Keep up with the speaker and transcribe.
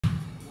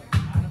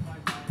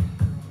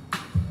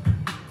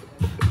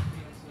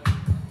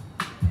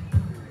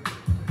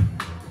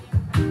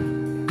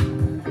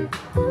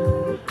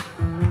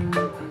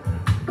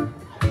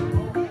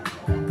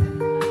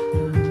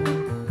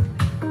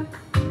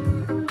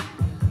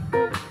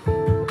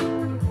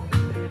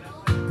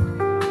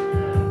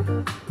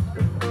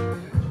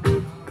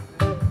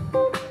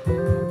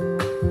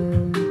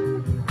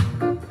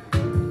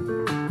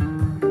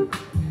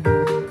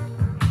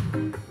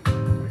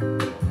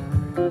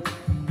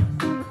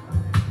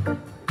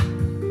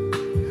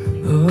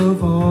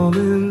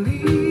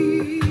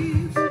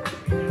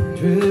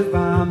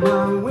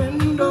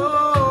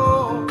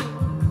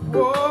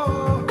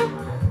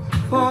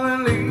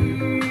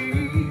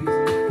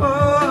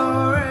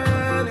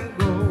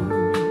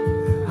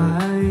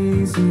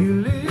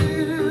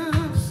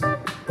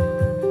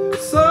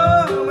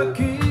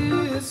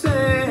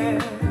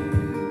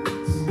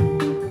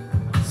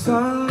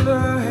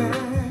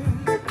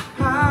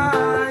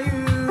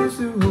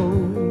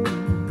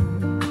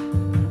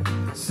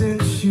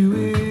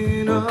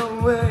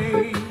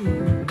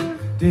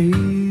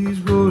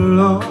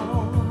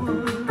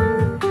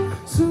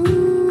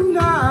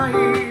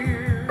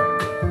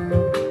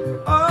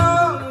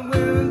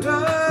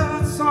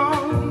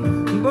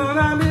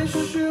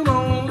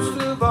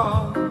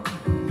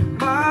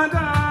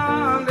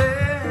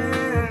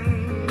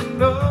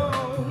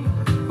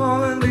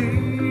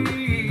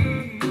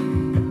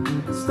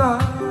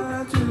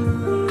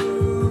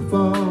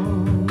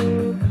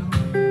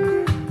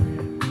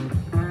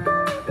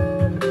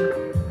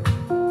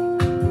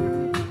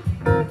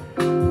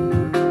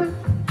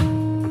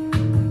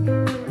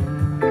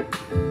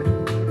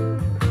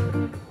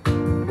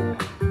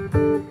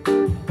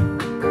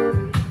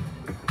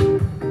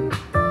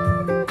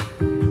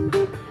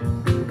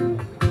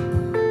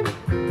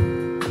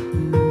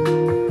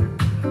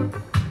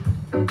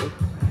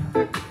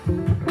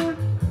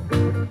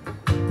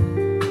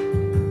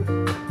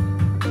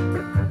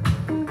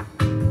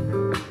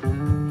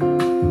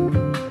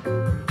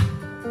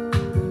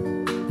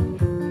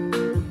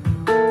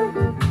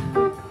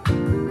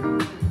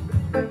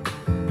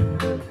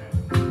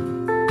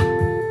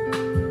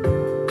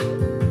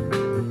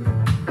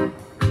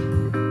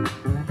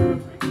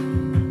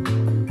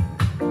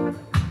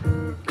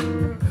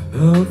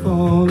The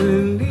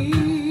falling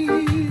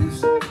leaves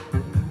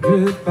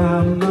drift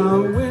by my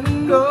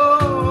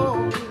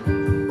window.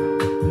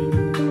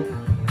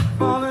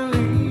 Falling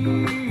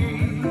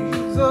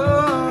leaves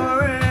are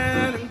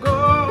red and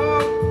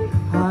gold.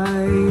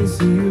 I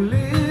see you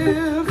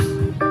lips,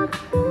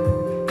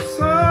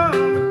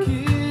 summer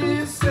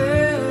kisses,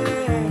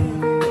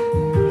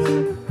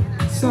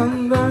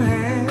 sunburned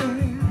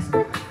hands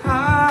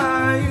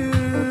I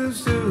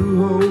used to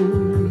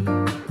hold.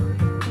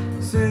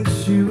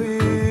 Since you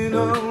went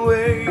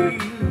away,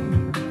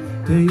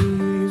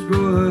 days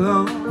grow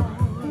long.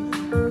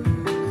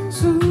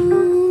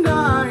 Soon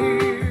I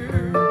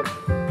hear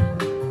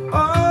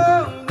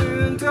a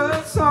winter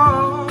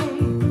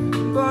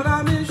song, but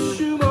I miss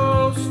you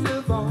most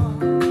of all,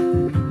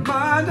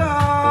 my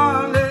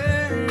darling.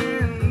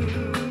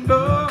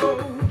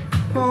 Oh,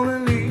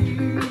 falling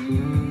leaves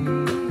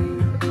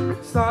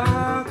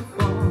start to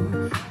fall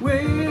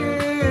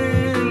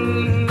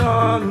when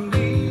autumn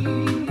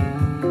leaves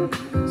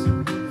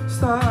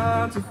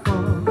start to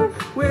fall,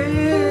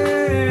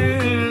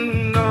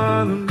 when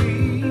autumn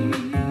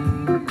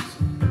leaves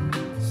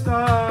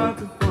start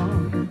to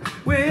fall,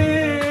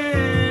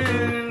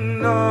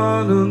 when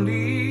autumn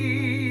leaves